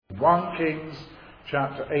1 Kings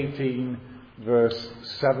chapter 18, verse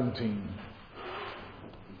 17.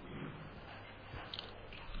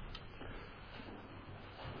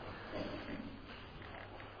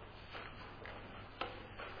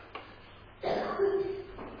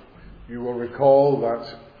 You will recall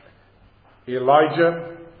that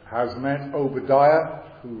Elijah has met Obadiah,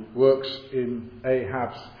 who works in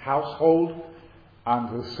Ahab's household,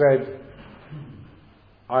 and has said,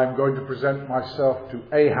 I am going to present myself to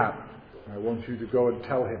Ahab. I want you to go and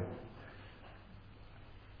tell him.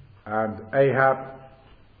 And Ahab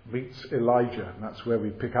meets Elijah, and that's where we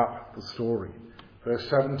pick up the story. Verse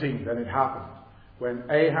 17, then it happened, when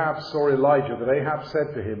Ahab saw Elijah, that Ahab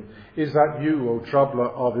said to him, Is that you, O troubler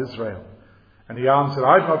of Israel? And he answered,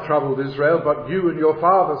 I've not troubled Israel, but you and your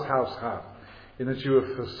father's house have, in that you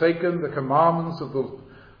have forsaken the commandments of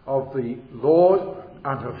the Lord,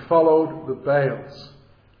 and have followed the Baals.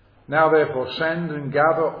 Now therefore send and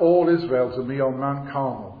gather all Israel to me on Mount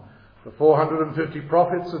Carmel, the 450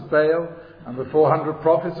 prophets of Baal, and the 400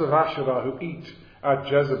 prophets of Asherah who eat at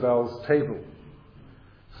Jezebel's table.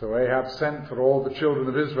 So Ahab sent for all the children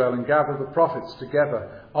of Israel and gathered the prophets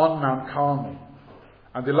together on Mount Carmel.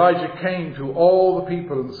 And Elijah came to all the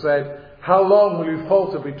people and said, How long will you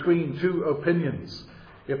falter between two opinions?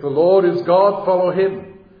 If the Lord is God, follow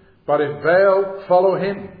him. But if Baal, follow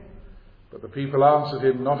him. But the people answered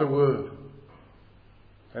him not a word.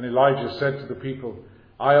 Then Elijah said to the people,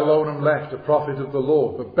 I alone am left, a prophet of the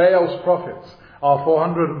Lord, but Baal's prophets are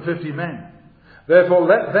 450 men. Therefore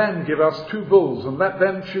let them give us 2 bulls, and let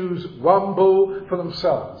them choose 1 bull for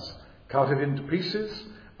themselves, cut it into pieces,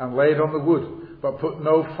 and lay it on the wood, but put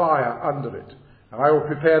no fire under it. And I will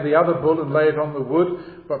prepare the other bull and lay it on the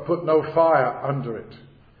wood, but put no fire under it.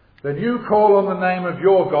 Then you call on the name of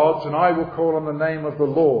your gods, and I will call on the name of the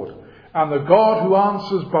Lord. And the God who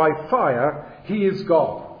answers by fire, he is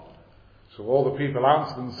God. So all the people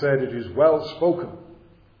answered and said, It is well spoken.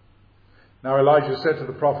 Now Elijah said to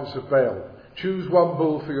the prophets of Baal, Choose 1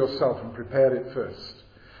 bull for yourself and prepare it first,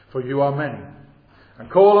 for you are many.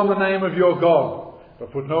 And call on the name of your God,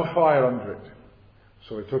 but put no fire under it.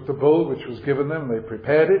 So they took the bull which was given them, they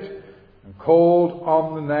prepared it, and called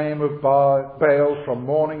on the name of Baal from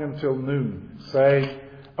morning until noon, saying,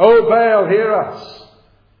 O Baal, hear us!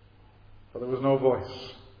 But there was no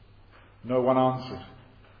voice. No one answered.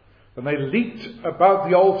 Then they leaped about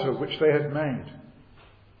the altar which they had made.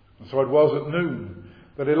 And so it was at noon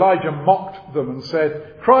that Elijah mocked them and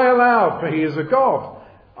said, Cry aloud, for he is a god.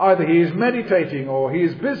 Either he is meditating, or he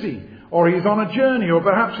is busy, or he is on a journey, or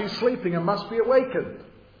perhaps he is sleeping and must be awakened.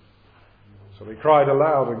 So they cried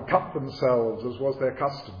aloud and cut themselves, as was their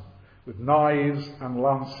custom, with knives and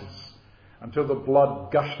lances, until the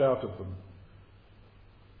blood gushed out of them.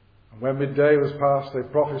 And when midday was past, they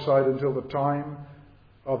prophesied until the time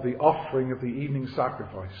of the offering of the evening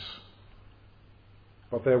sacrifice.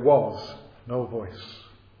 But there was no voice.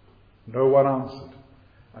 No one answered,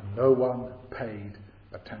 and no one paid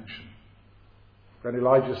attention. Then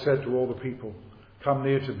Elijah said to all the people, Come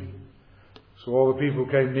near to me. So all the people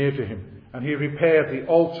came near to him, and he repaired the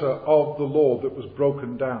altar of the Lord that was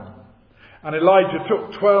broken down. And Elijah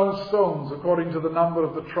took 12 stones according to the number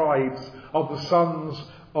of the tribes of the sons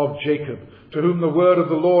of Jacob, to whom the word of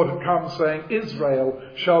the Lord had come, saying, Israel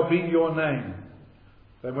shall be your name.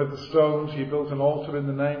 Then with the stones he built an altar in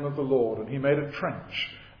the name of the Lord, and he made a trench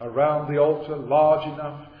around the altar large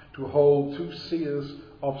enough to hold 2 seahs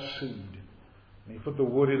of seed. And he put the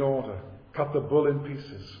wood in order, cut the bull in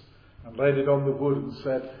pieces, and laid it on the wood, and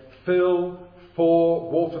said, Fill 4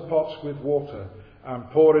 water pots with water, and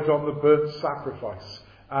pour it on the burnt sacrifice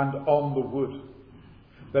and on the wood.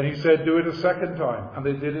 Then he said, Do it a second time. And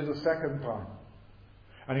they did it a second time.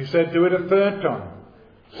 And he said, Do it a third time.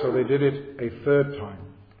 So they did it a third time.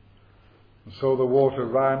 And so the water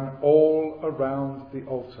ran all around the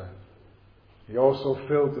altar. He also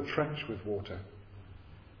filled the trench with water.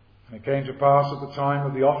 And it came to pass at the time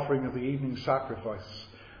of the offering of the evening sacrifice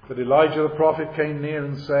that Elijah the prophet came near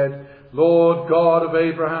and said, Lord God of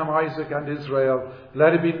Abraham, Isaac, and Israel,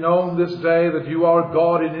 let it be known this day that you are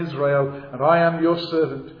God in Israel, and I am your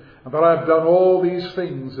servant, and that I have done all these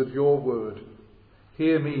things at your word.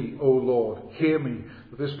 Hear me, O Lord, hear me,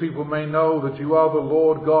 that this people may know that you are the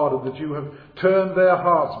Lord God, and that you have turned their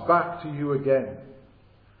hearts back to you again.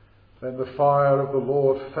 Then the fire of the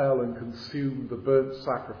Lord fell and consumed the burnt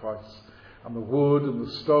sacrifice, and the wood, and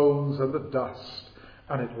the stones, and the dust,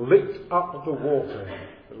 and it licked up the water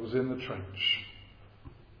that was in the trench.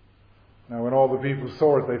 Now when all the people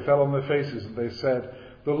saw it, they fell on their faces, and they said,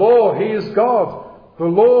 The Lord, he is God! The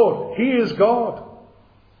Lord, he is God!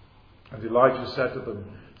 And Elijah said to them,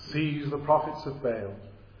 Seize the prophets of Baal,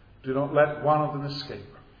 Do not let one of them escape.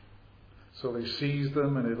 So they seized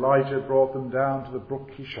them, and Elijah brought them down to the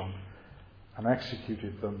brook Kishon and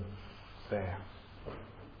executed them there.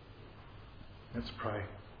 Let's pray.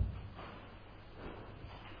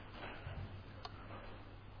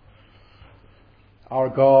 Our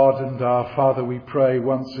God and our Father, we pray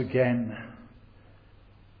once again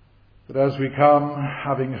that as we come,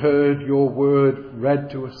 having heard your word read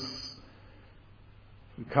to us,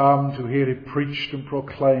 we come to hear it preached and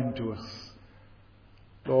proclaimed to us.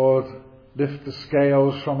 Lord, lift the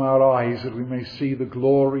scales from our eyes that we may see the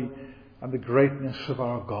glory and the greatness of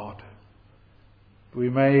our God. That we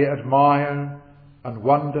may admire and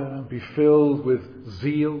wonder and be filled with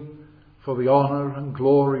zeal for the honour and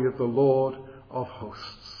glory of the Lord of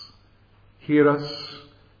hosts. Hear us,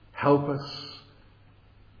 help us.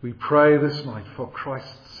 We pray this night for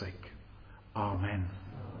Christ's sake. Amen.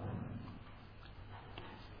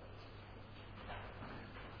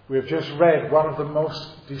 We have just read one of the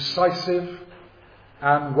most decisive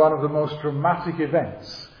and one of the most dramatic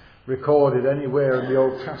events recorded anywhere in the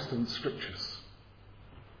Old Testament scriptures.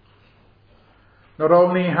 Not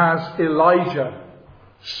only has Elijah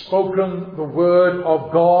spoken the word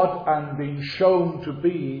of God and been shown to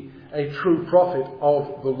be a true prophet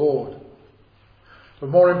of the Lord, but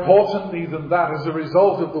more importantly than that, as a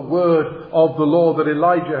result of the word of the Lord that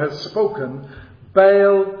Elijah has spoken,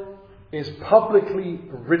 Baal is publicly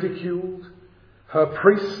ridiculed, her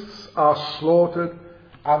priests are slaughtered,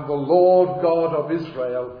 and the Lord God of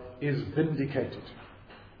Israel is vindicated.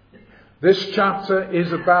 This chapter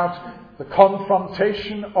is about the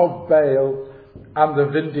confrontation of Baal and the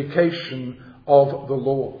vindication of the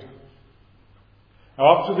Lord.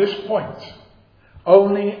 Now, up to this point,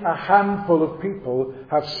 only a handful of people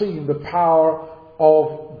have seen the power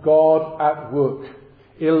of God at work.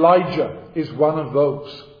 Elijah is one of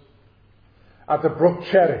those. At the brook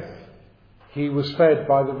Cherith, he was fed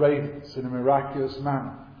by the ravens in a miraculous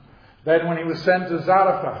manner. Then when he was sent to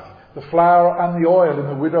Zarephath, the flour and the oil in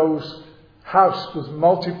the widow's house was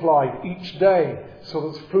multiplied each day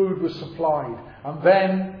so that food was supplied. And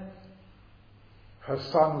then her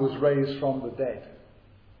son was raised from the dead.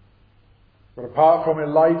 But apart from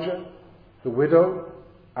Elijah, the widow,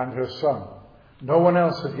 and her son, no one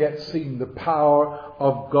else had yet seen the power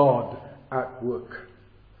of God at work.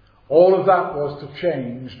 All of that was to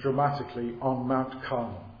change dramatically on Mount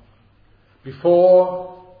Carmel.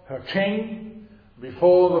 Before her king,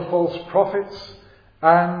 before the false prophets,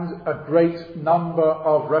 and a great number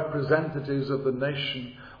of representatives of the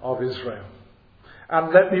nation of Israel.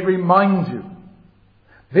 And let me remind you,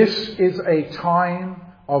 this is a time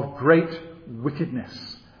of great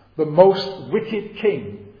wickedness. The most wicked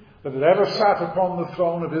king that had ever sat upon the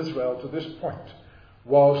throne of Israel to this point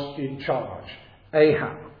was in charge,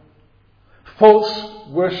 Ahab. False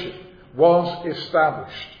worship was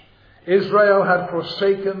established. Israel had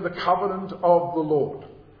forsaken the covenant of the Lord.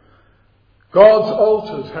 God's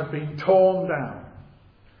altars had been torn down,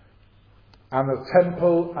 and a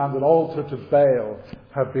temple and an altar to Baal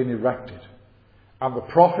had been erected. And the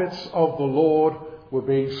prophets of the Lord were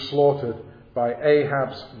being slaughtered by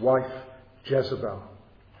Ahab's wife Jezebel.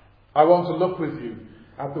 I want to look with you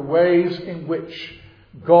at the ways in which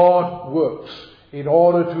God works in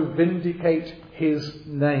order to vindicate his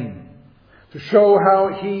name, to show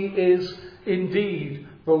how he is indeed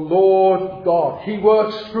the Lord God. He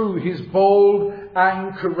works through his bold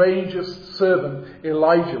and courageous servant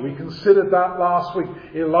Elijah. We considered that last week.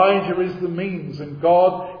 Elijah is the means, and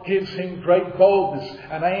God gives him great boldness,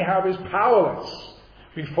 and Ahab is powerless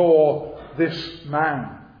before this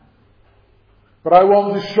man. But I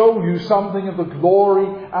want to show you something of the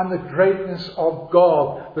glory and the greatness of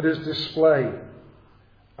God that is displayed.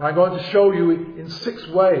 And I'm going to show you in 6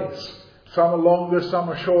 ways. Some are longer, some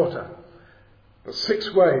are shorter. But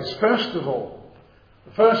 6 ways. First of all,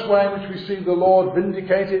 the first way in which we see the Lord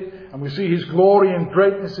vindicated and we see his glory and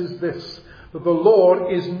greatness is this: that the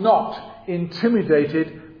Lord is not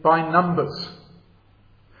intimidated by numbers.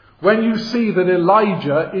 When you see that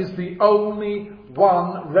Elijah is the only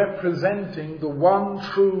one representing the one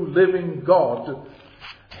true living God,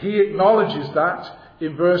 he acknowledges that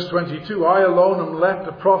in verse 22. I alone am left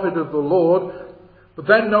a prophet of the Lord. But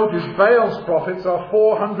then notice Baal's prophets are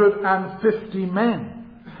 450 men.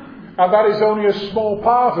 And that is only a small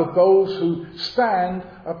part of those who stand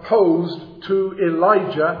opposed to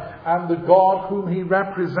Elijah and the God whom he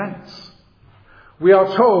represents. We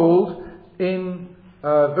are told in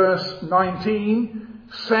verse 19,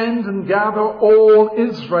 send and gather all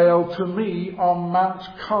Israel to me on Mount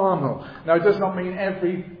Carmel. Now it does not mean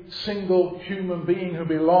every single human being who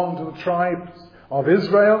belonged to the tribes of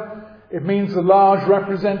Israel. It means a large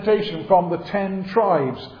representation from the 10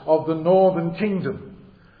 tribes of the northern kingdom.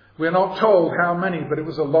 We're not told how many, but it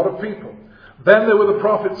was a lot of people. Then there were the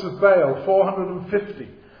prophets of Baal, 450.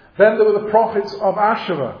 Then there were the prophets of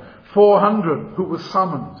Asherah, 400, who were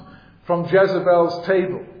summoned from Jezebel's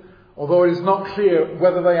table, although it is not clear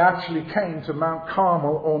whether they actually came to Mount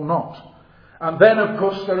Carmel or not. And then, of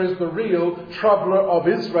course, there is the real troubler of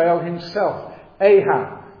Israel himself,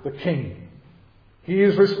 Ahab, the king. He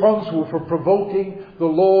is responsible for provoking the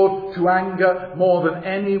Lord to anger more than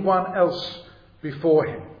anyone else before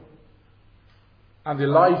him. And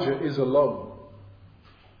Elijah is alone.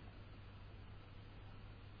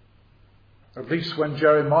 At least when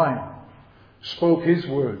Jeremiah spoke his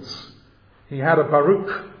words, he had a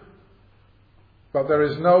Baruch. But there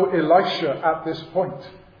is no Elisha at this point.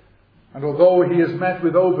 And although he has met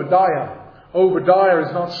with Obadiah, Obadiah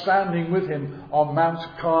is not standing with him on Mount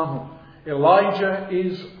Carmel. Elijah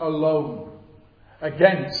is alone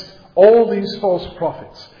against all these false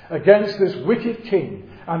prophets, against this wicked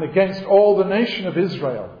king, and against all the nation of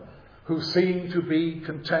Israel, who seem to be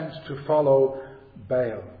content to follow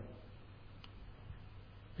Baal.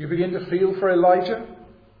 You begin to feel for Elijah?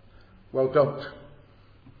 Well, don't.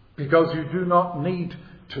 Because you do not need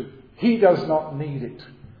to. He does not need it.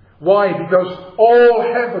 Why? Because all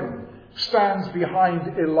heaven stands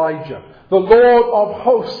behind Elijah. The Lord of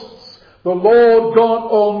hosts, the Lord God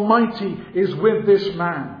Almighty, is with this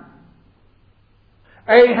man.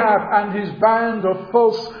 Ahab and his band of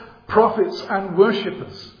false prophets and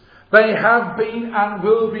worshippers, they have been and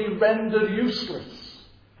will be rendered useless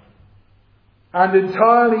and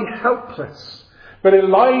entirely helpless. But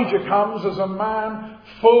Elijah comes as a man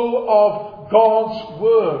full of God's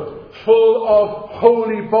word, full of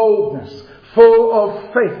holy boldness, full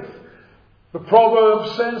of faith. The proverb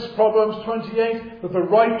says, Proverbs 28, that the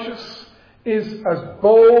righteous is as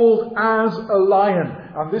bold as a lion.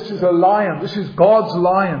 And this is a lion, this is God's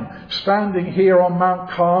lion, standing here on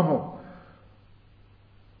Mount Carmel.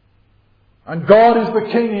 And God is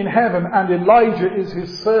the king in heaven, and Elijah is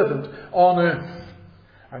his servant on earth.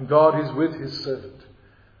 And God is with his servant.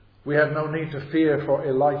 We have no need to fear for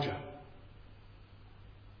Elijah.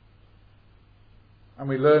 And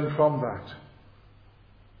we learn from that.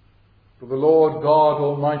 For the Lord God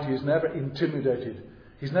Almighty is never intimidated.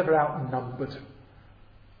 He's never outnumbered.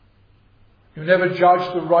 You never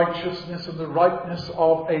judge the righteousness and the rightness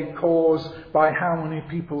of a cause by how many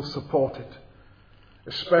people support it.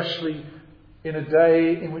 Especially in a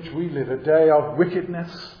day in which we live, a day of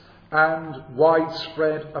wickedness and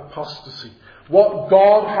widespread apostasy. What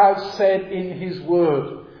God has said in his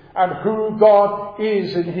word and who God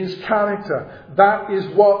is in his character, that is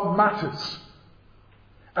what matters.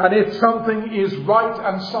 And if something is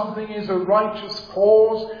right and something is a righteous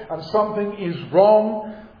cause and something is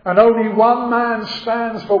wrong, and only one man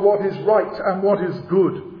stands for what is right and what is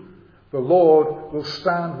good, the Lord will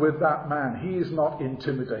stand with that man. He is not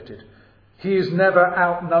intimidated. He is never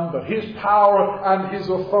outnumbered. His power and his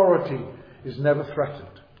authority is never threatened.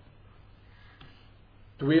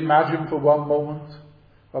 Do we imagine for one moment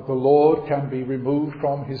that the Lord can be removed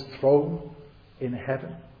from his throne in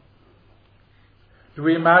heaven? Do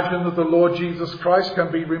we imagine that the Lord Jesus Christ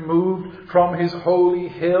can be removed from his holy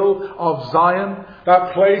hill of Zion,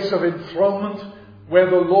 that place of enthronement where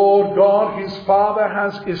the Lord God, his Father,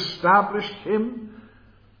 has established him?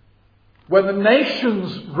 When the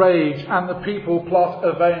nations rage and the people plot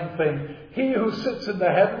a vain thing, he who sits in the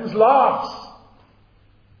heavens laughs.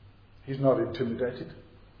 He's not intimidated.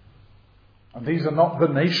 And these are not the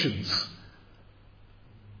nations.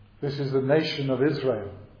 This is the nation of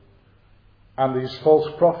Israel. And these false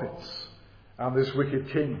prophets and this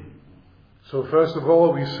wicked king. So first of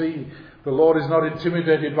all, we see the Lord is not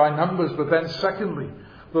intimidated by numbers. But then secondly,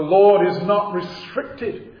 the Lord is not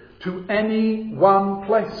restricted to any one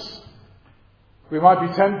place. We might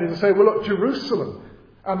be tempted to say, well, look, Jerusalem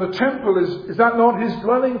and the temple, is that not his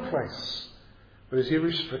dwelling place? But is he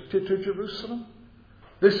restricted to Jerusalem?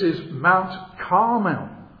 This is Mount Carmel,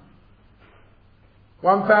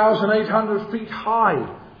 1,800 feet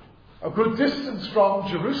high, a good distance from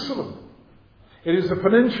Jerusalem. It is a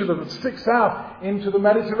peninsula that sticks out into the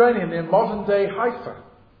Mediterranean in modern-day Haifa.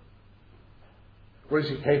 Well, is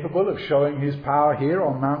he capable of showing his power here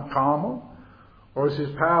on Mount Carmel? Or is his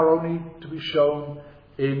power only to be shown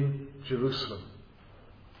in Jerusalem?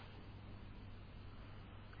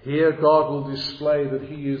 Here God will display that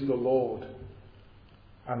he is the Lord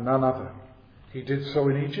and none other. He did so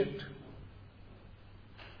in Egypt.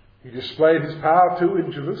 He displayed his power too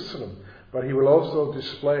in Jerusalem, but he will also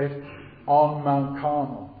display it on Mount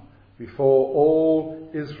Carmel before all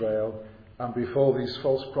Israel and before these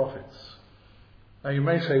false prophets. Now you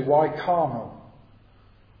may say, why Carmel?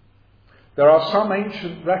 There are some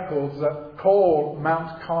ancient records that call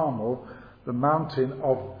Mount Carmel the mountain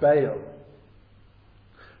of Baal.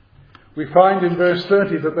 We find in verse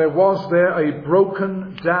 30 that there was there a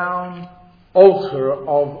broken down altar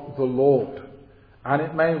of the Lord. And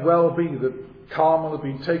it may well be that Carmel had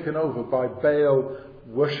been taken over by Baal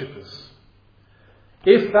worshippers.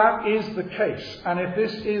 If that is the case, and if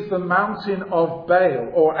this is the mountain of Baal,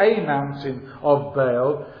 or a mountain of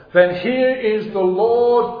Baal, then here is the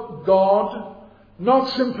Lord God,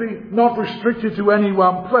 not restricted to any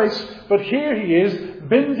one place, but here he is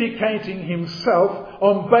vindicating himself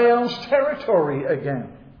on Baal's territory again.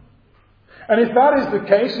 And if that is the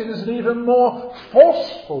case, it is an even more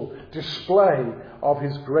forceful display of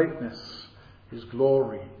his greatness, his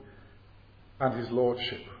glory, and his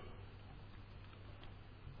lordship.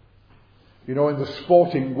 You know, in the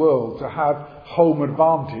sporting world, to have home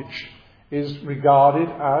advantage is regarded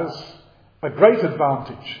as a great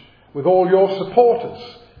advantage, with all your supporters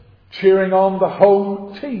cheering on the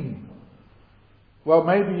home team. Well,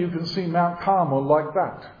 maybe you can see Mount Carmel like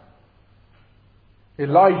that.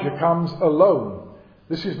 Elijah comes alone.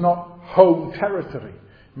 This is not home territory.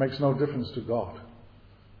 It makes no difference to God.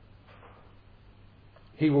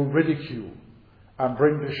 He will ridicule and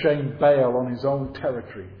bring to shame Baal on his own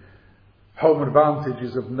territory. Home advantage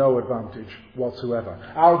is of no advantage whatsoever.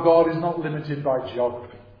 Our God is not limited by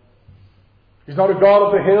geography. He's not a God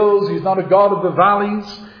of the hills. He's not a God of the valleys.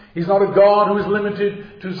 He's not a God who is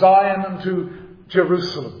limited to Zion and to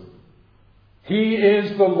Jerusalem. He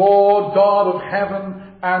is the Lord God of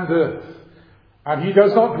heaven and earth. And he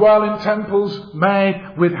does not dwell in temples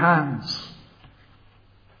made with hands.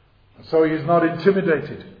 So he is not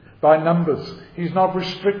intimidated by numbers. He's not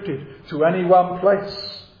restricted to any one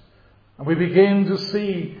place. And we begin to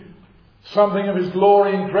see something of his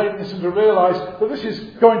glory and greatness and to realize that this is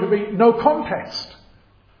going to be no contest.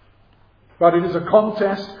 But it is a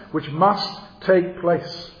contest which must take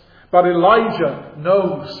place. But Elijah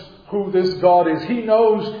knows who this God is. He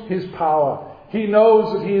knows his power. He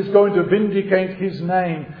knows that he is going to vindicate his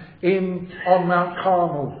name on Mount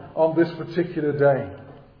Carmel on this particular day.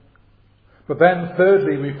 But then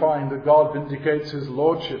thirdly, we find that God vindicates his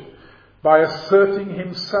lordship by asserting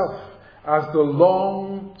himself as the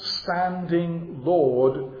long-standing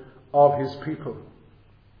Lord of his people.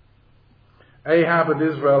 Ahab and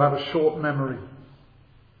Israel have a short memory.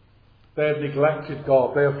 They have neglected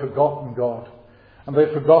God. They have forgotten God. And they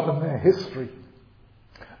have forgotten their history.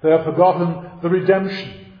 They have forgotten the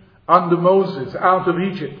redemption under Moses out of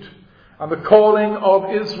Egypt and the calling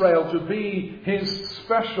of Israel to be his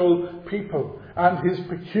special people and his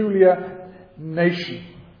peculiar nation.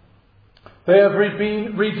 They have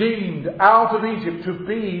been redeemed out of Egypt to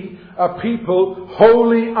be a people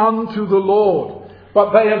holy unto the Lord.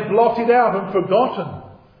 But they have blotted out and forgotten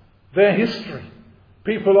their history.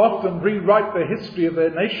 People often rewrite the history of their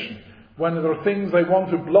nation when there are things they want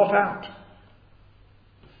to blot out.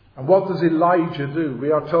 And what does Elijah do? We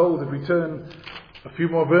are told, if we turn a few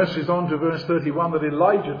more verses on to verse 31, that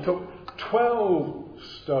Elijah took 12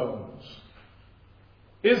 stones.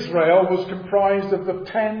 Israel was comprised of the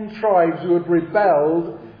 10 tribes who had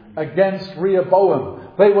rebelled against Rehoboam.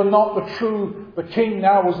 They were not the king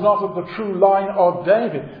now was not of the true line of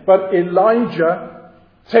David. But Elijah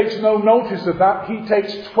takes no notice of that. He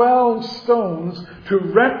takes 12 stones to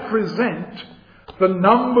represent the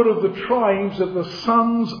number of the tribes of the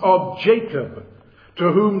sons of Jacob,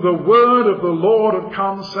 to whom the word of the Lord had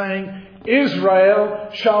come, saying,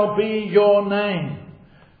 Israel shall be your name.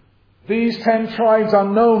 These 10 tribes are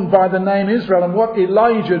known by the name Israel, and what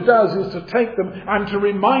Elijah does is to take them and to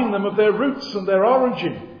remind them of their roots and their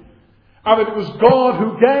origin. And that it was God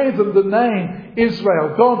who gave them the name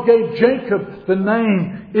Israel. God gave Jacob the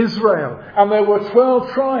name Israel. And there were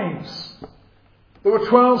 12 tribes. There were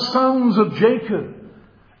 12 sons of Jacob.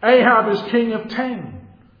 Ahab is king of 10.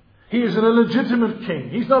 He is an illegitimate king.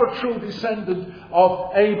 He's not a true descendant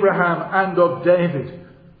of Abraham and of David.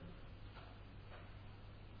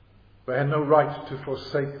 They had no right to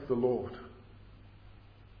forsake the Lord.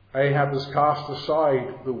 Ahab has cast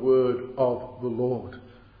aside the word of the Lord.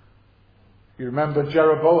 You remember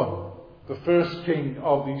Jeroboam, the first king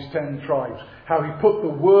of these 10 tribes, how he put the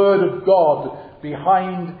word of God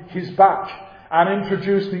behind his back and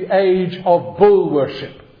introduced the age of bull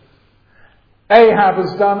worship. Ahab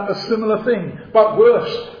has done a similar thing, but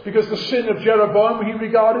worse, because the sin of Jeroboam he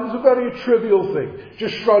regarded as a very trivial thing.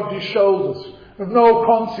 Just shrugged his shoulders, of no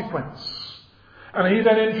consequence. And he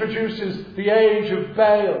then introduces the age of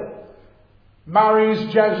Baal, marries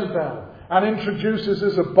Jezebel, and introduces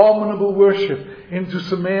this abominable worship into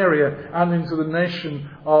Samaria and into the nation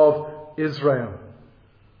of Israel.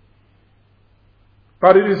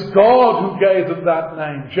 But it is God who gave them that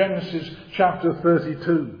name, Genesis chapter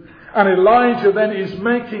 32. And Elijah then is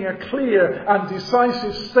making a clear and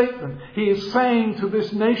decisive statement. He is saying to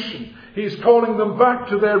this nation, he is calling them back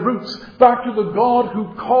to their roots, back to the God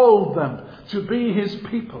who called them to be his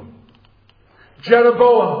people.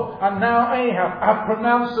 Jeroboam and now Ahab have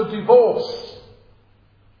pronounced a divorce.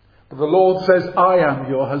 But the Lord says, I am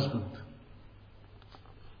your husband.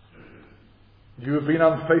 You have been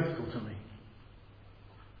unfaithful to me.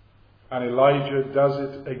 And Elijah does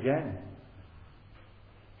it again.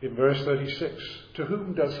 In verse 36, to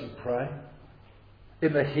whom does he pray?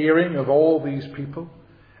 In the hearing of all these people,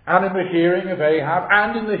 and in the hearing of Ahab,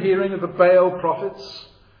 and in the hearing of the Baal prophets.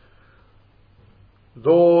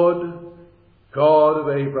 Lord God of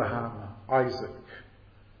Abraham, Isaac,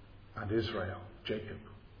 and Israel, Jacob,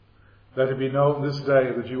 let it be known this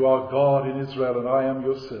day that you are God in Israel, and I am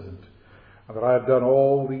your servant, and that I have done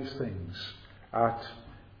all these things at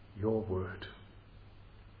your word.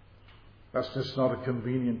 That's just not a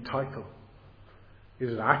convenient title. It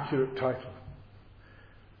is an accurate title.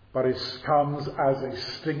 But it comes as a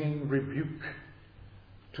stinging rebuke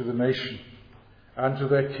to the nation and to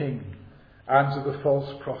their king and to the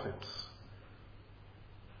false prophets.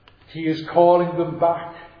 He is calling them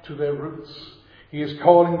back to their roots. He is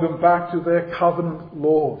calling them back to their covenant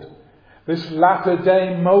Lord. This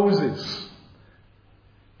latter-day Moses,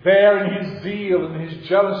 there in his zeal and his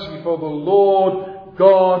jealousy for the Lord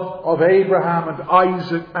God of Abraham and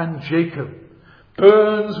Isaac and Jacob,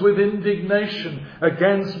 burns with indignation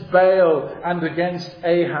against Baal and against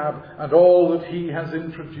Ahab and all that he has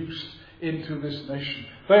introduced into this nation.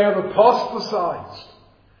 They have apostatized.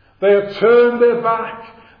 They have turned their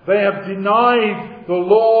back. They have denied the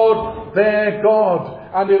Lord their God.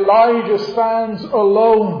 And Elijah stands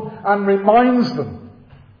alone and reminds them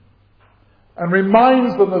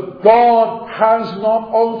that God has not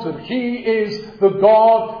altered. He is the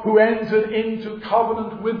God who entered into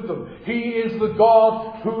covenant with them. He is the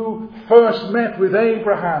God who first met with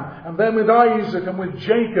Abraham and then with Isaac and with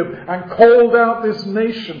Jacob and called out this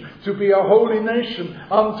nation to be a holy nation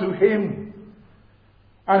unto him.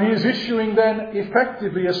 And he is issuing then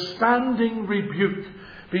effectively a standing rebuke,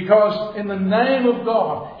 because in the name of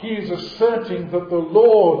God he is asserting that the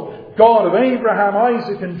Lord God of Abraham,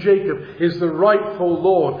 Isaac and Jacob is the rightful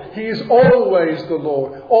Lord. He is always the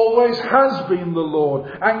Lord, always has been the Lord,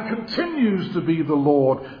 and continues to be the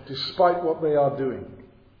Lord despite what they are doing.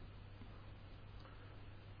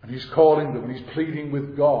 And he's calling them and he's pleading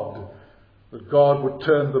with God that God would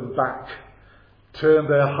turn them back, turn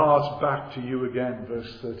their hearts back to you again.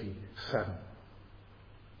 Verse 37.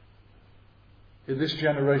 In this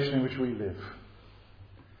generation in which we live,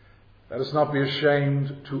 let us not be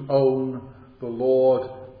ashamed to own the Lord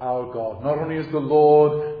our God. Not only is the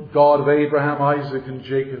Lord God of Abraham, Isaac and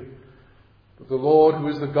Jacob, but the Lord who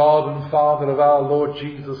is the God and Father of our Lord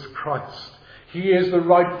Jesus Christ. He is the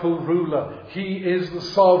rightful ruler. He is the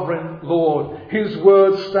sovereign Lord. His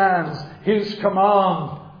word stands. His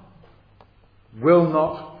command will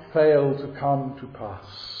not fail to come to pass.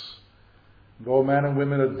 Though men and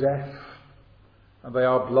women are deaf and they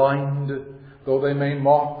are blind, though they may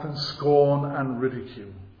mock and scorn and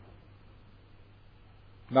ridicule,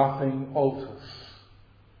 nothing alters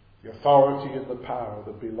the authority and the power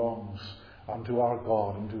that belongs unto our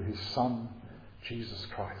God and to his Son, Jesus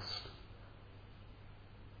Christ.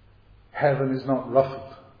 Heaven is not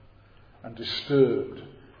ruffled and disturbed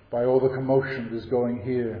by all the commotion that is going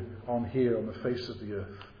on the face of the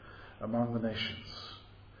earth among the nations,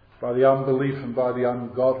 by the unbelief and by the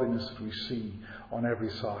ungodliness that we see on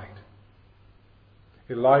every side.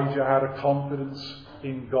 Elijah had a confidence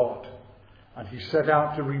in God, and he set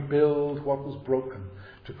out to rebuild what was broken,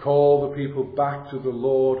 to call the people back to the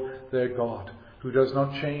Lord their God, who does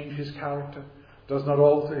not change his character, does not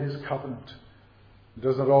alter his covenant,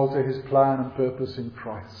 does not alter his plan and purpose in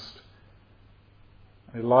Christ.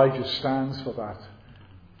 And Elijah stands for that,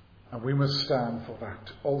 and we must stand for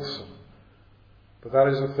that also. But that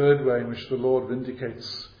is a third way in which the Lord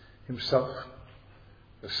vindicates himself,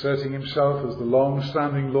 asserting himself as the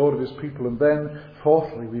long-standing Lord of his people. And then,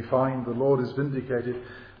 fourthly, we find the Lord is vindicated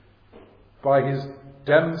by his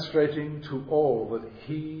demonstrating to all that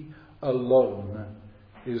he alone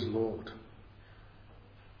is Lord.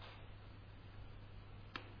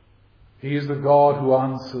 He is the God who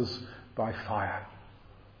answers by fire,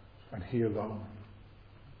 and he alone.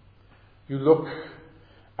 You look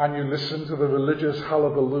and you listen to the religious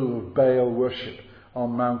hullabaloo of Baal worship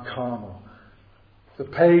on Mount Carmel. The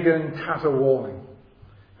pagan caterwauling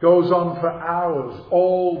goes on for hours,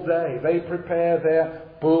 all day. They prepare their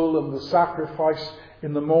bull and the sacrifice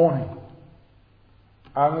in the morning.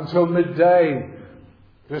 And until midday,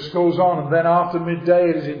 this goes on. And then after midday,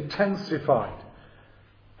 it is intensified.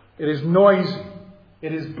 It is noisy.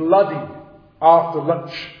 It is bloody after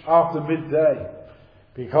lunch, after midday,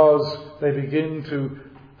 because they begin to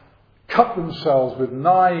cut themselves with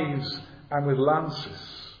knives and with lances.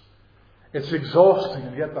 It's exhausting,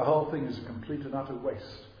 and yet the whole thing is a complete and utter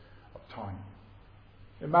waste of time.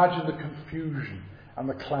 Imagine the confusion and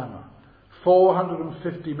the clamour.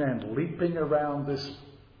 450 men leaping around this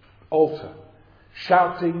altar,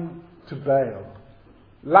 shouting to Baal,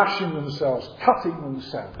 lashing themselves, cutting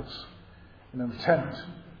themselves in an attempt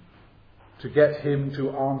to get him to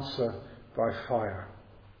answer by fire.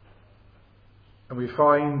 And we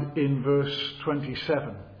find in verse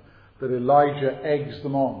 27 that Elijah eggs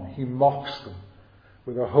them on. He mocks them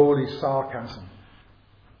with a holy sarcasm.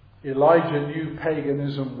 Elijah knew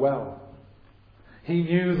paganism well. He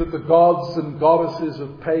knew that the gods and goddesses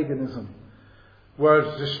of paganism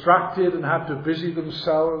were distracted and had to busy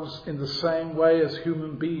themselves in the same way as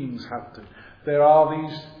human beings had to. There are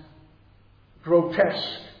these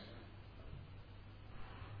grotesque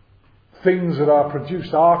things that are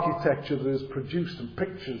produced, architecture that is produced, and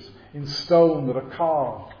pictures in stone that are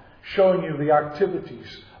carved, showing you the activities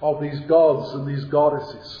of these gods and these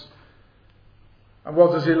goddesses. And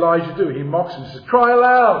what does Elijah do? He mocks them. He says, cry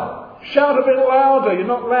aloud, shout a bit louder, you're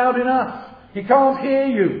not loud enough. He can't hear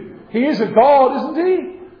you. He is a god, isn't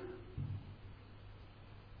he?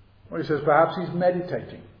 Well, he says perhaps he's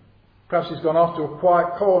meditating. Perhaps he's gone off to a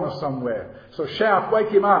quiet corner somewhere. So shout, wake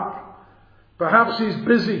him up. Perhaps he's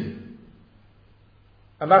busy.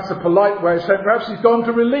 And that's a polite way of saying perhaps he's gone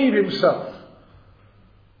to relieve himself.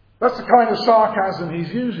 That's the kind of sarcasm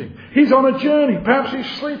he's using. He's on a journey. Perhaps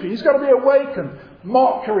he's sleeping. He's got to be awakened.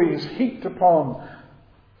 Mockery is heaped upon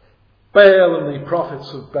Baal and the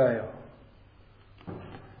prophets of Baal.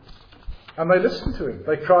 And they listened to him.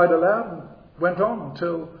 They cried aloud and went on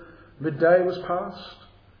until midday was past,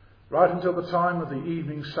 right until the time of the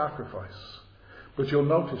evening sacrifice. But you'll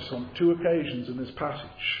notice on 2 occasions in this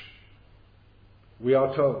passage, we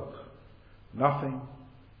are told nothing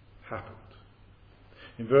happened.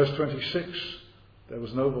 In verse 26, there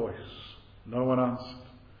was no voice. No one answered.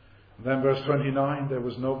 And then verse 29, there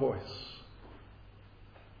was no voice.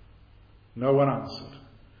 No one answered.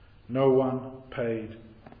 No one paid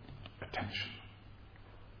attention.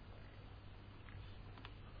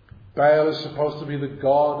 Baal is supposed to be the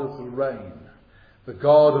god of the rain, the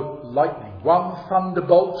god of lightning. One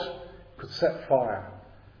thunderbolt could set fire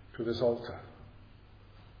to this altar.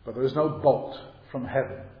 But there is no bolt from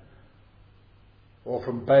heaven or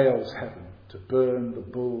from Baal's heaven to burn the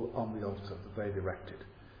bull on the altar that they'd erected.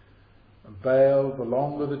 And Baal, the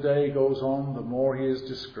longer the day goes on, the more he is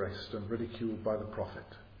disgraced and ridiculed by the prophet.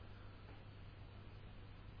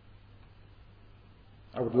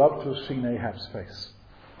 I would love to have seen Ahab's face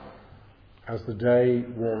as the day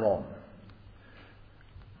wore on.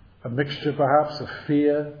 A mixture perhaps of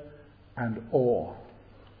fear and awe.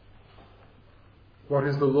 What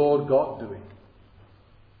is the Lord God doing?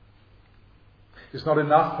 It's not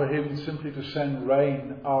enough for him simply to send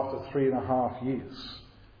rain after 3.5 years.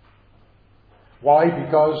 Why?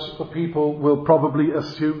 Because the people will probably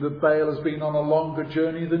assume that Baal has been on a longer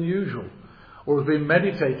journey than usual, or has been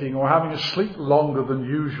meditating or having a sleep longer than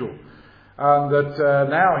usual, and that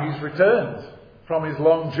now he's returned from his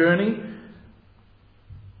long journey,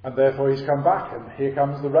 and therefore he's come back, and here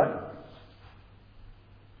comes the rain.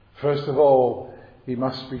 First of all, he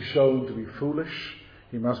must be shown to be foolish,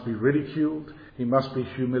 he must be ridiculed, he must be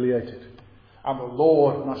humiliated. And the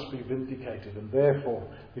Lord must be vindicated. And therefore,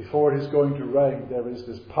 before it is going to rain, there is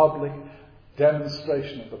this public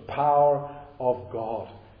demonstration of the power of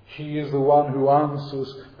God. He is the one who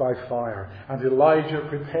answers by fire. And Elijah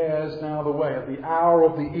prepares now the way at the hour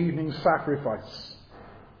of the evening sacrifice.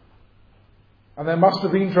 And there must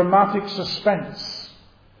have been dramatic suspense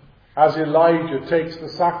as Elijah takes the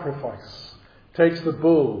sacrifice, takes the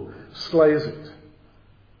bull, slays it.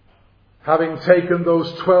 Having taken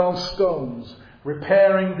those 12 stones,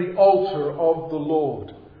 repairing the altar of the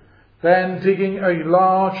Lord, then digging a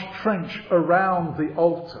large trench around the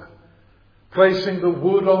altar, placing the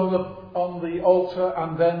wood on the altar,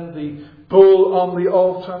 and then the bull on the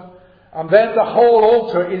altar, and then the whole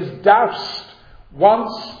altar is doused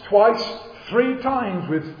once, twice, 3 times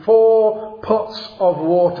with 4 pots of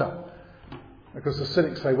water. Because the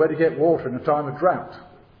cynics say, where do you get water in a time of drought?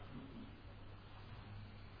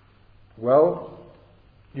 Well,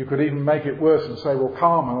 you could even make it worse and say, well,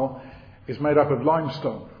 Carmel is made up of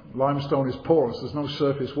limestone. Limestone is porous. There's no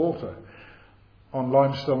surface water on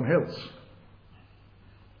limestone hills.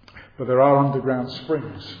 But there are underground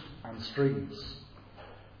springs and streams.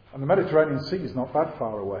 And the Mediterranean Sea is not that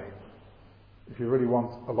far away if you really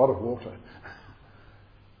want a lot of water.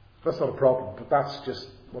 That's not a problem, but that's just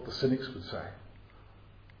what the cynics would say.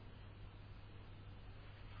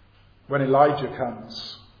 When Elijah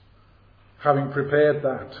comes, having prepared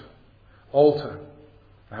that altar,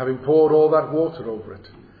 having poured all that water over it,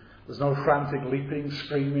 there's no frantic leaping,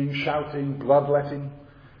 screaming, shouting, bloodletting.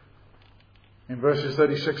 In verses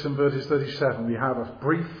 36 and verses 37, we have a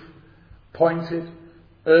brief, pointed,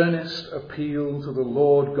 earnest appeal to the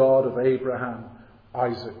Lord God of Abraham,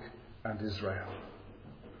 Isaac, and Israel.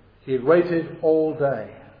 He had waited all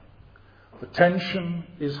day. The tension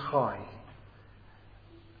is high.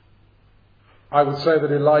 I would say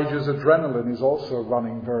that Elijah's adrenaline is also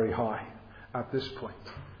running very high at this point.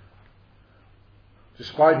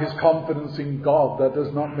 Despite his confidence in God, that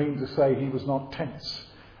does not mean to say he was not tense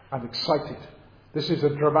and excited. This is a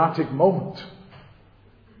dramatic moment.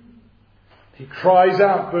 He cries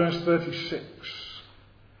out, verse 36,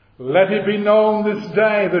 "Let it be known this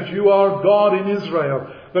day that you are God in Israel,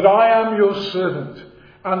 that I am your servant,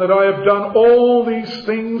 and that I have done all these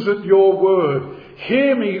things at your word.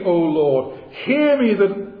 Hear me, O Lord, hear me,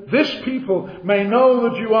 that this people may know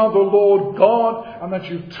that you are the Lord God, and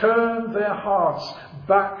that you turn their hearts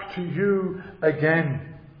back to you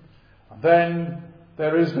again." And then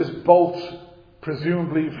there is this bolt,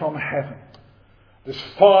 presumably from heaven. This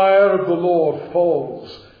fire of the Lord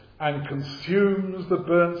falls and consumes the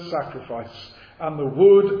burnt sacrifice, and the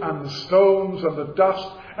wood and the stones and the dust,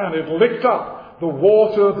 and it licked up the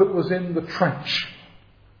water that was in the trench.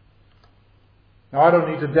 Now, I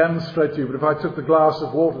don't need to demonstrate to you, but if I took the glass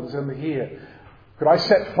of water that's in here, could I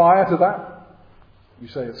set fire to that? You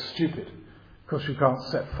say it's stupid, because you can't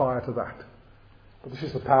set fire to that. But this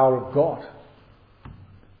is the power of God.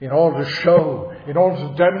 In order to show, in order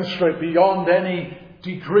to demonstrate beyond any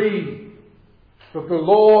degree that the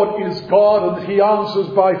Lord is God and that He answers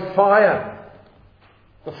by fire.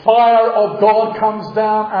 The fire of God comes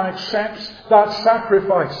down and accepts that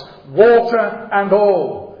sacrifice, water and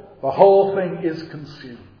all. The whole thing is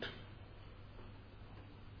consumed.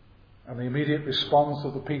 And the immediate response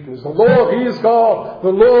of the people is, "The Lord, He is God! The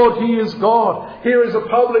Lord, He is God!" Here is a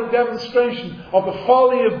public demonstration of the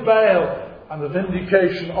folly of Baal and the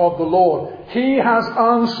vindication of the Lord. He has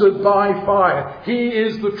answered by fire. He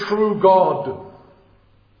is the true God.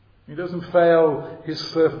 He doesn't fail His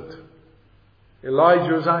servant.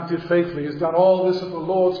 Elijah has acted faithfully. He has done all this at the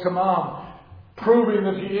Lord's command, proving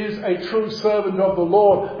that he is a true servant of the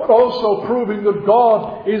Lord, but also proving that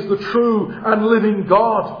God is the true and living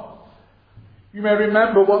God. You may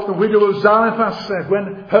remember what the widow of Zarephath said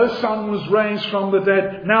when her son was raised from the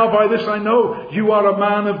dead. "Now by this I know you are a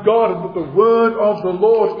man of God, and that the word of the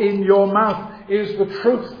Lord in your mouth is the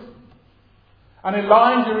truth." And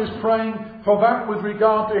Elijah is praying for that with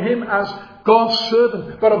regard to him as God's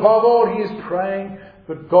servant. But above all, he is praying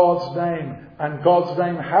that God's name, and God's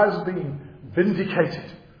name has been vindicated.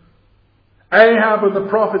 Ahab and the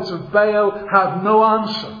prophets of Baal have no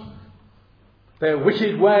answer. Their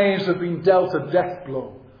wicked ways have been dealt a death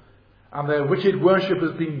blow, and their wicked worship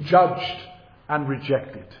has been judged and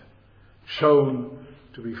rejected, shown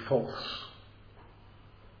to be false.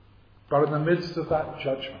 But in the midst of that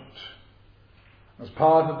judgment, as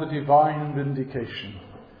part of the divine vindication,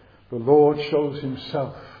 the Lord shows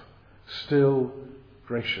Himself still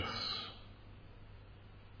gracious.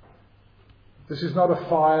 This is not a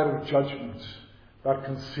fire of judgment that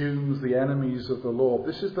consumes the enemies of the Lord.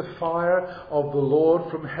 This is the fire of the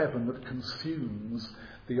Lord from heaven that consumes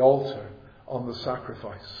the altar on the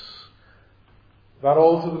sacrifice. That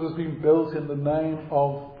altar that has been built in the name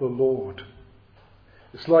of the Lord.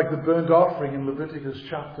 It's like the burnt offering in Leviticus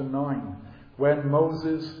chapter 9, when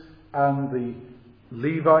Moses and the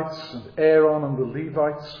Levites and Aaron and the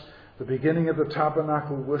Levites, the beginning of the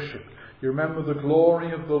tabernacle worship, you remember the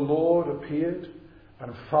glory of the Lord appeared,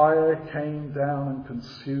 and fire came down and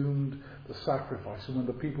consumed the sacrifice. And when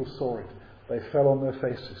the people saw it, they fell on their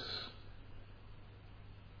faces.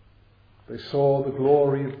 They saw the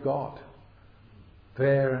glory of God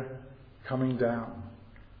there coming down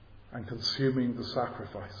and consuming the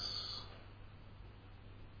sacrifice.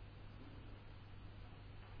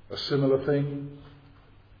 A similar thing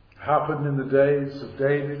happened in the days of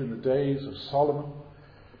David, in the days of Solomon.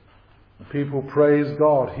 The people praise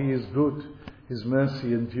God. He is good. His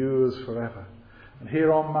mercy endures forever. And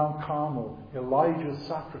here on Mount Carmel, Elijah's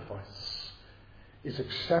sacrifice is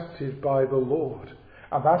accepted by the Lord.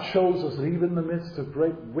 And that shows us that even in the midst of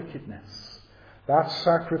great wickedness, that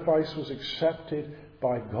sacrifice was accepted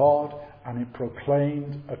by God, and it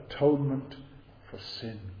proclaimed atonement for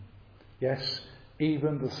sin. Yes,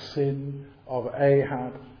 even the sin of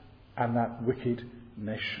Ahab and that wicked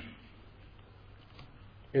nation.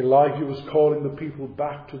 Elijah was calling the people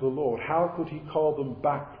back to the Lord. How could he call them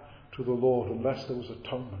back to the Lord unless there was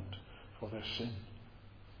atonement for their sin?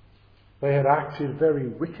 They had acted very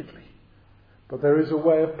wickedly. But there is a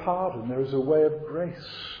way of pardon. There is a way of grace.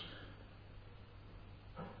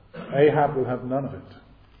 Ahab will have none of it.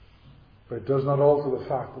 But it does not alter the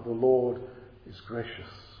fact that the Lord is gracious.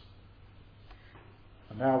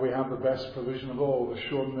 And now we have the best provision of all, the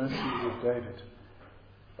sure mercies of David.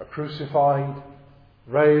 A crucified,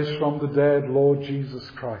 raised from the dead Lord Jesus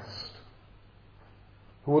Christ,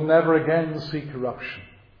 who will never again see corruption.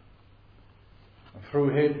 And through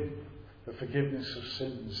him, the forgiveness of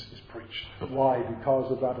sins is preached. Why?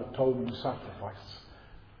 Because of that atoning sacrifice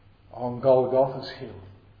on Golgotha's hill,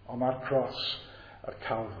 on that cross at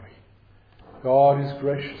Calvary. God is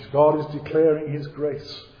gracious. God is declaring his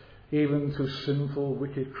grace even to sinful,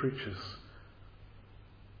 wicked creatures.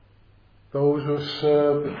 Those who have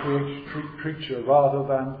served the creature rather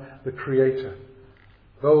than the Creator.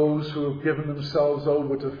 Those who have given themselves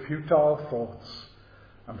over to futile thoughts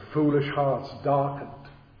and foolish hearts darkened.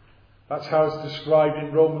 That's how it's described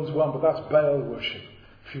in Romans 1, but that's Baal worship,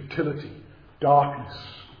 futility, darkness,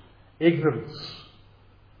 ignorance.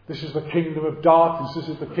 This is the kingdom of darkness. This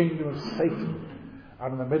is the kingdom of Satan.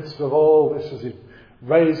 And in the midst of all this, as it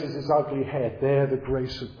raises its ugly head, there the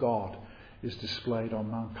grace of God is displayed on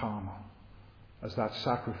Mount Carmel as that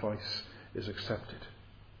sacrifice is accepted.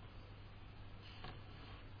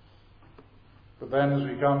 But then as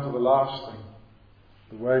we come to the last thing,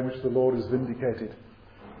 the way in which the Lord is vindicated,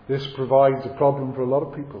 this provides a problem for a lot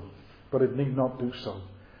of people, but it need not do so.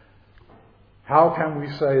 How can we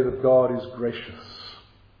say that God is gracious?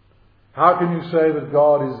 How can you say that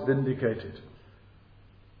God is vindicated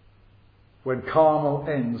when Carmel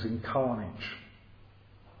ends in carnage?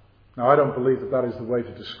 Now, I don't believe that that is the way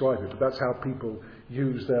to describe it, but that's how people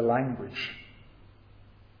use their language.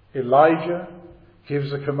 Elijah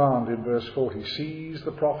gives a command in verse 40, seize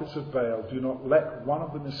the prophets of Baal, do not let one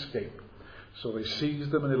of them escape. So they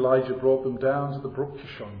seized them, and Elijah brought them down to the brook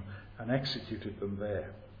Kishon and executed them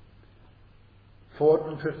there.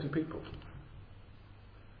 450 people.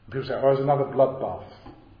 People say, oh, there's another bloodbath.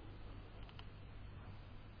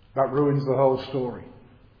 That ruins the whole story.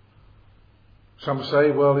 Some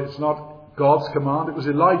say, well, it's not God's command, it was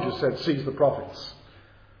Elijah said, seize the prophets.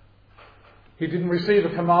 He didn't receive a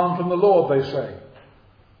command from the Lord, they say.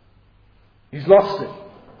 He's lost it.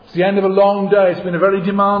 It's the end of a long day. It's been a very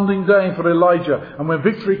demanding day for Elijah. And when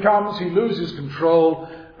victory comes, he loses control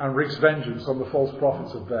and wreaks vengeance on the false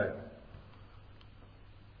prophets of Baal.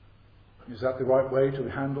 Is that the right way to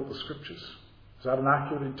handle the scriptures? Is that an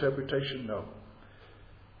accurate interpretation? No.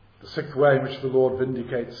 The sixth way in which the Lord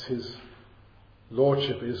vindicates his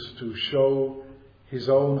lordship is to show his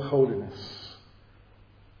own holiness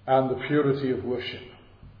and the purity of worship.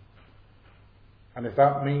 And if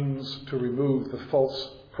that means to remove the false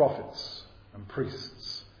prophets and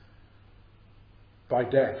priests by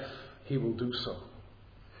death, he will do so.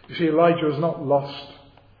 You see, Elijah has not lost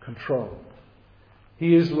control.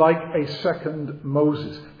 He is like a second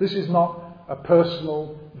Moses. This is not a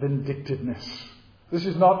personal vindictiveness. This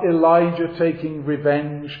is not Elijah taking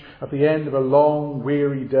revenge at the end of a long,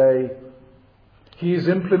 weary day. He is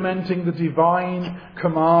implementing the divine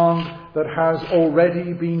command that has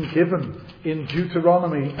already been given in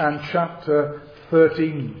Deuteronomy and chapter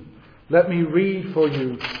 13. Let me read for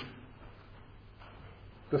you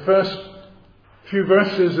the first few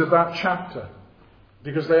verses of that chapter,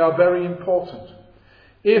 because they are very important.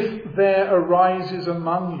 If there arises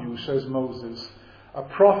among you, says Moses, a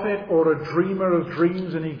prophet or a dreamer of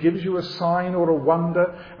dreams, and he gives you a sign or a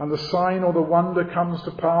wonder, and the sign or the wonder comes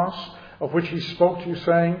to pass, of which he spoke to you,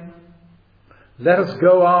 saying, let us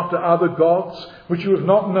go after other gods, which you have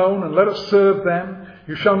not known, and let us serve them.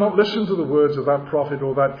 You shall not listen to the words of that prophet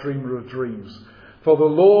or that dreamer of dreams. For the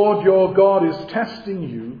Lord your God is testing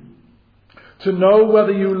you to know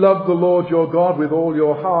whether you love the Lord your God with all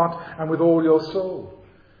your heart and with all your soul.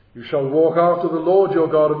 You shall walk after the Lord your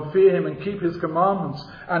God and fear him and keep his commandments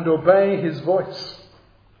and obey his voice.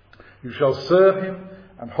 You shall serve him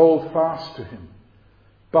and hold fast to him.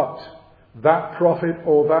 But that prophet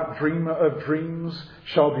or that dreamer of dreams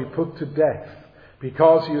shall be put to death.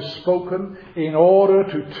 because he has spoken in order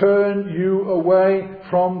to turn you away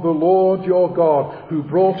from the Lord your God, who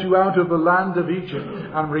brought you out of the land of Egypt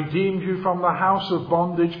and redeemed you from the house of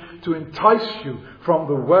bondage, to entice you from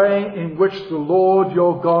the way in which the Lord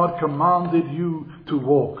your God commanded you to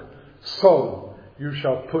walk. So you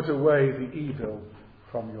shall put away the evil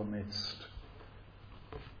from your midst.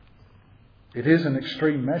 It is an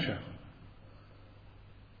extreme measure,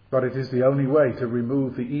 but it is the only way to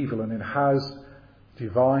remove the evil, and it has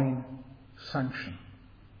divine sanction.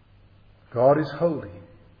 God is holy.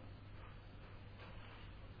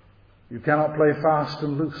 You cannot play fast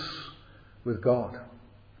and loose with God.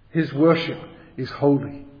 His worship is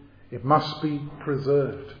holy. It must be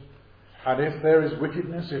preserved. And if there is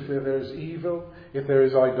wickedness, if there is evil, if there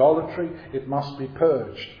is idolatry, it must be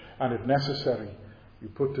purged. And if necessary, you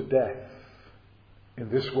put to death in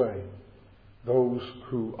this way those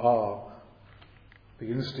who are the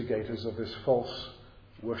instigators of this false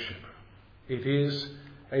worship. It is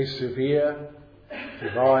a severe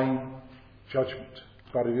divine judgment,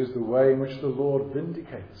 but it is the way in which the Lord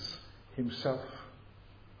vindicates himself.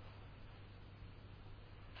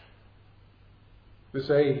 This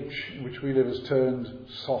age in which we live has turned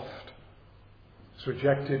soft. It's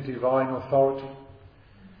rejected divine authority.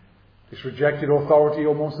 It's rejected authority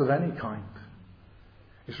almost of any kind.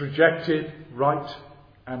 It's rejected right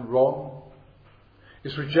and wrong.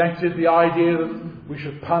 It's rejected the idea that we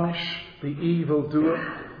should punish the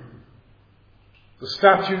evildoer. The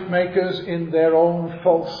statute makers, in their own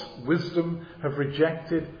false wisdom, have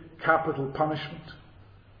rejected capital punishment.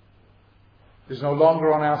 It is no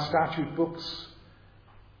longer on our statute books,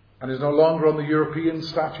 and is no longer on the European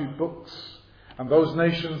statute books, and those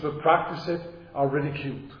nations that practice it are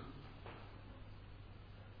ridiculed.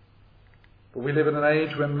 But we live in an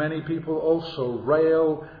age when many people also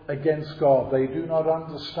rail against God. They do not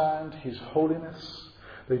understand his holiness.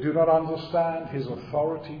 They do not understand his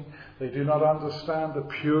authority. They do not understand the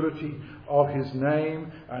purity of his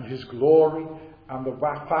name and his glory, and the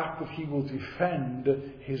fact that he will defend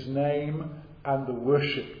his name and the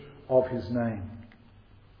worship of his name.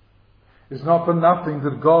 It's not for nothing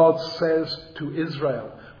that God says to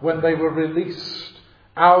Israel when they were released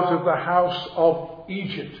out of the house of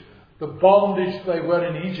Egypt, the bondage they were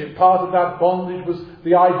in Egypt. Part of that bondage was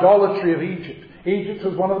the idolatry of Egypt. Egypt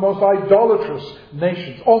was one of the most idolatrous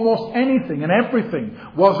nations. Almost anything and everything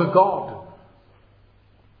was a god.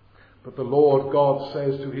 But the Lord God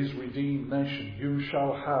says to his redeemed nation, you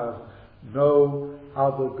shall have no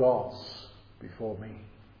other gods before me.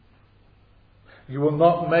 You will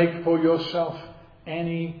not make for yourself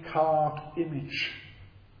any carved image.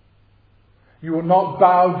 You will not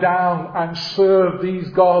bow down and serve these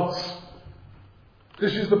gods.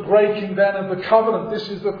 This is the breaking then of the covenant. This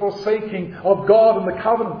is the forsaking of God and the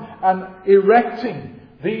covenant, and erecting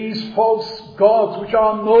these false gods which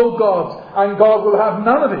are no gods, and God will have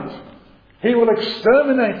none of it. He will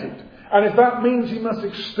exterminate it. And if that means he must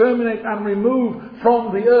exterminate and remove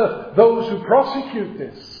from the earth those who prosecute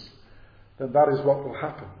this, then that is what will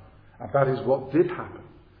happen. And that is what did happen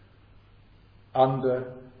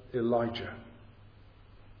under Elijah.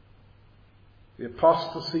 The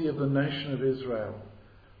apostasy of the nation of Israel,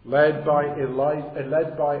 led by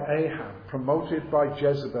Ahab, promoted by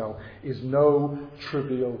Jezebel, is no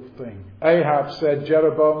trivial thing. Ahab said,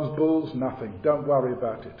 Jeroboam's bulls, nothing. Don't worry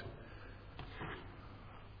about it.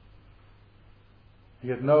 He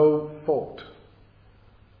had no thought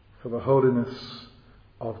for the holiness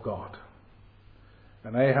of God.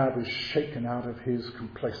 And Ahab is shaken out of his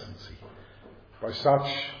complacency by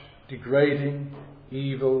such degrading,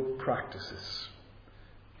 evil practices.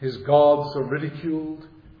 His gods are ridiculed.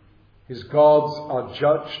 His gods are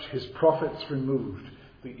judged. His prophets removed.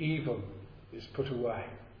 The evil is put away.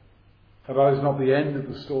 And that is not the end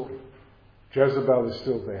of the story. Jezebel is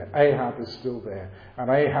still there. Ahab is still there. And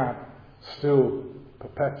Ahab still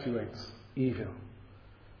perpetuates evil.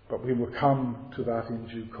 But we will come to that in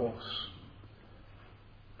due course.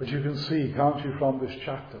 But you can see, can't you, from this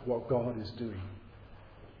chapter, what God is doing.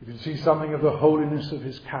 You can see something of the holiness of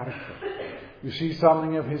his character. You see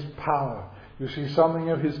something of his power. You see something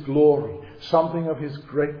of his glory. Something of his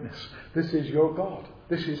greatness. This is your God.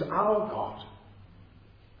 This is our God.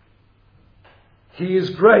 He is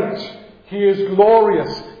great. He is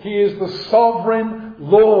glorious. He is the sovereign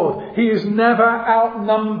Lord. He is never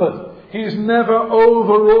outnumbered. He is never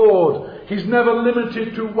overawed. He's never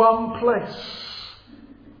limited to one place.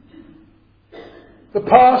 The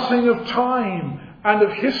passing of time and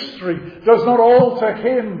of history does not alter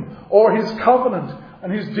him or his covenant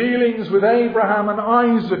and his dealings with Abraham and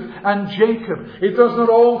Isaac and Jacob. It does not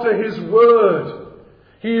alter his word.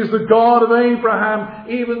 He is the God of Abraham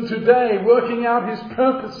even today, working out his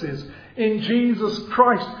purposes in Jesus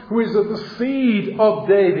Christ, who is of the seed of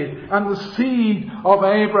David and the seed of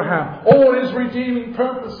Abraham. All his redeeming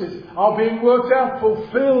purposes are being worked out,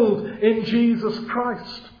 fulfilled in Jesus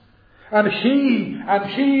Christ. And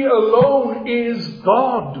He alone is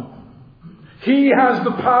God. He has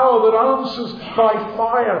the power that answers by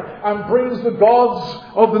fire and brings the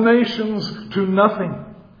gods of the nations to nothing.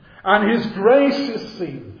 And His grace is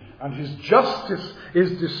seen and His justice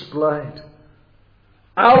is displayed.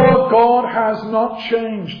 Our God has not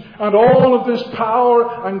changed, and all of this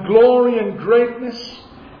power and glory and greatness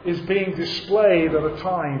is being displayed at a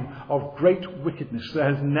time of great wickedness.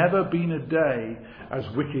 There has never been a day as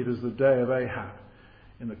wicked as the day of Ahab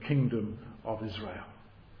in the kingdom of Israel.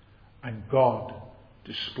 And God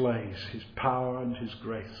displays His power and His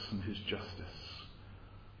grace and His justice.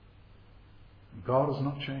 God has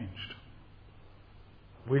not changed.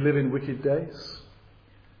 We live in wicked days.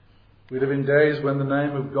 We live in days when the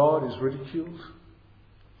name of God is ridiculed.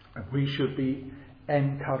 And we should be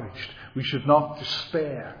encouraged. We should not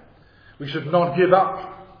despair. We should not give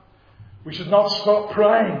up. We should not stop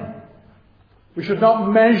praying. We should not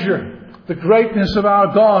measure the greatness of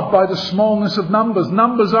our God by the smallness of numbers.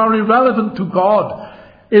 Numbers are irrelevant to God.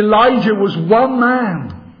 Elijah was one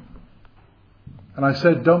man. And I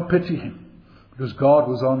said, don't pity him, because God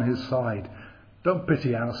was on his side. Don't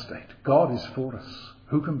pity our state. God is for us.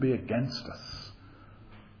 Who can be against us?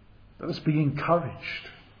 Let us be encouraged.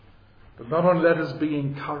 But not only let us be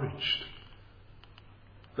encouraged.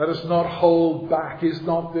 Let us not hold back. Is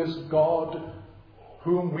not this God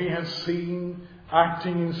whom we have seen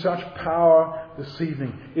acting in such power this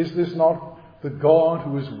evening? Is this not the God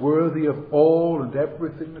who is worthy of all and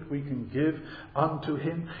everything that we can give unto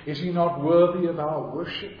Him? Is He not worthy of our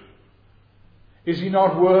worship? Is He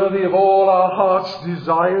not worthy of all our heart's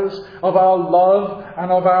desires, of our love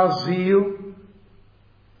and of our zeal?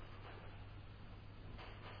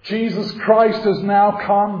 Jesus Christ has now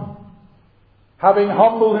come, having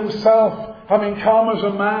humbled Himself, having come as a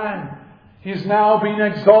man. He has now been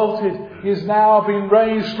exalted. He has now been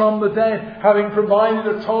raised from the dead, having provided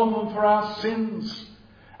atonement for our sins.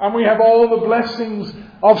 And we have all the blessings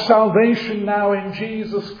of salvation now in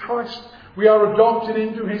Jesus Christ. We are adopted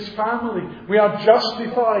into His family. We are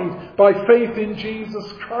justified by faith in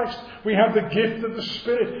Jesus Christ. We have the gift of the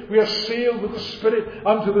Spirit. We are sealed with the Spirit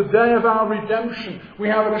unto the day of our redemption. We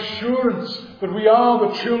have an assurance that we are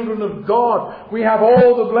the children of God. We have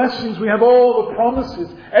all the blessings. We have all the promises.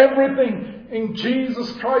 Everything in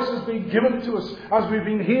Jesus Christ has been given to us, as we've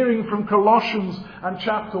been hearing from Colossians and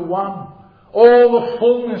chapter 1. All the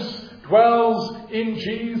fullness dwells in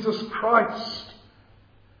Jesus Christ.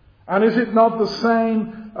 And is it not the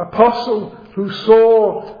same apostle who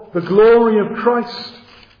saw the glory of Christ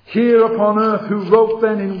here upon earth, who wrote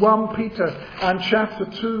then in 1 Peter and chapter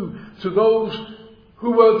 2 to those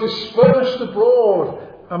who were dispersed abroad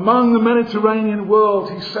among the Mediterranean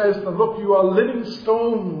world? He says, look, you are living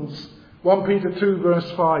stones. 1 Peter 2 verse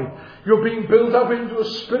 5. You're being built up into a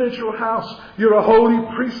spiritual house. You're a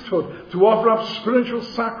holy priesthood to offer up spiritual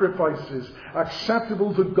sacrifices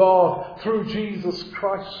acceptable to God through Jesus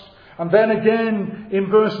Christ. And then again in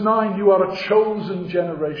verse 9, you are a chosen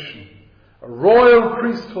generation, a royal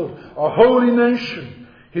priesthood, a holy nation,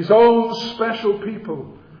 His own special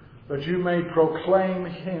people, that you may proclaim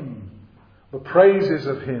Him, the praises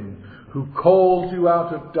of Him who called you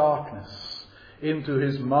out of darkness into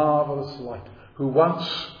His marvelous light, who once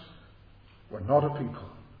were not a people,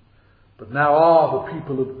 but now are the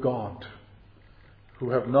people of God, who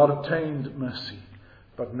have not attained mercy,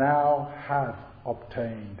 but now have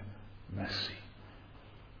obtained mercy.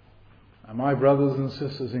 And my brothers and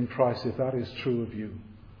sisters in Christ, if that is true of you,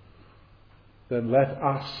 then let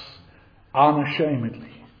us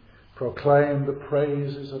unashamedly proclaim the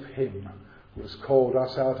praises of Him who has called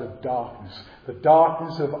us out of darkness, the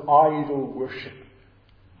darkness of idol worship.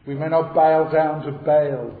 We may not bow down to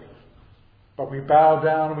Baal, but we bow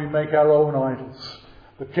down and we make our own idols.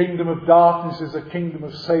 The kingdom of darkness is the kingdom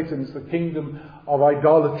of Satan. It's the kingdom of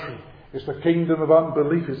idolatry. It's the kingdom of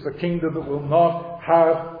unbelief. It's the kingdom that will not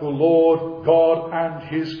have the Lord God and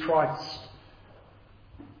His Christ.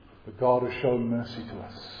 But God has shown mercy to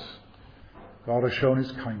us. God has shown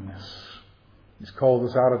His kindness. He's called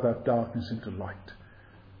us out of that darkness into light.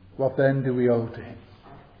 What then do we owe to Him?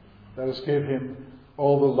 Let us give Him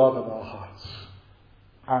all the love of our hearts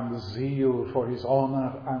and the zeal for His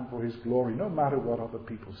honour and for His glory, no matter what other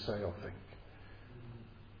people say or think.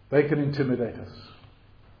 They can intimidate us.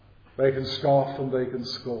 They can scoff and they can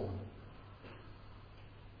scorn.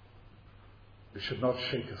 It should not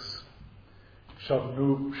shake us. It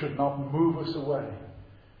should not move us away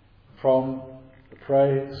from the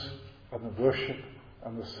praise and the worship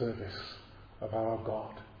and the service of our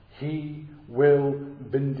God. He will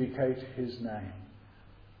vindicate his name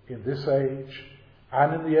in this age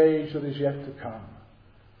and in the age that is yet to come,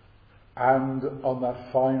 and on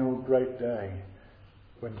that final great day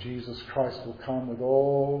when Jesus Christ will come with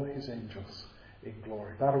all his angels in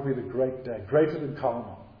glory. That will be the great day, greater than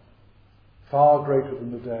Carmel, far greater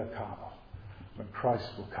than the day of Carmel, when Christ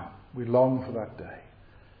will come. We long for that day.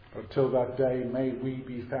 But until that day, may we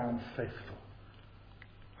be found faithful,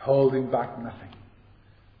 holding back nothing,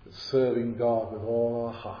 but serving God with all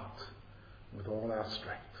our heart, with all our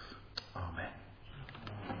strength. Amen.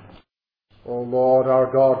 O Lord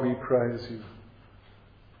our God, we praise you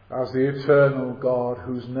as the eternal God,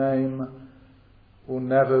 whose name will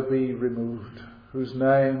never be removed, whose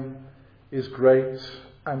name is great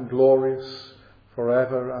and glorious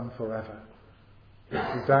forever and forever.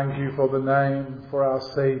 We thank you for the name for our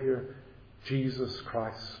Saviour, Jesus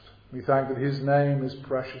Christ. We thank that his name is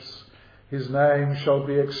precious. His name shall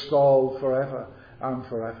be extolled forever and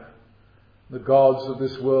forever. The gods of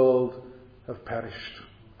this world have perished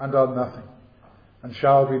and are nothing, and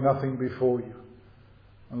shall be nothing before you.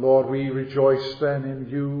 And Lord, we rejoice then in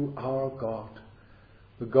you, our God,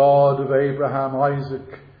 the God of Abraham,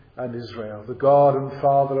 Isaac, and Israel, the God and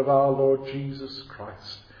Father of our Lord Jesus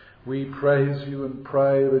Christ. We praise you and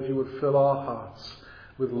pray that you would fill our hearts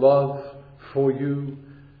with love for you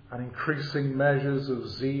and increasing measures of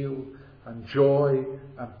zeal and joy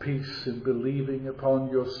and peace in believing upon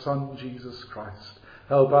your Son, Jesus Christ.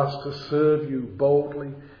 Help us to serve you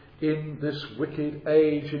boldly in this wicked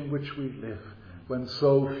age in which we live, when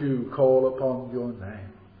so few call upon your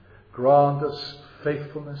name. Grant us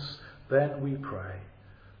faithfulness, then we pray,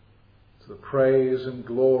 to the praise and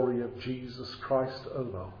glory of Jesus Christ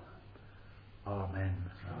alone. Amen.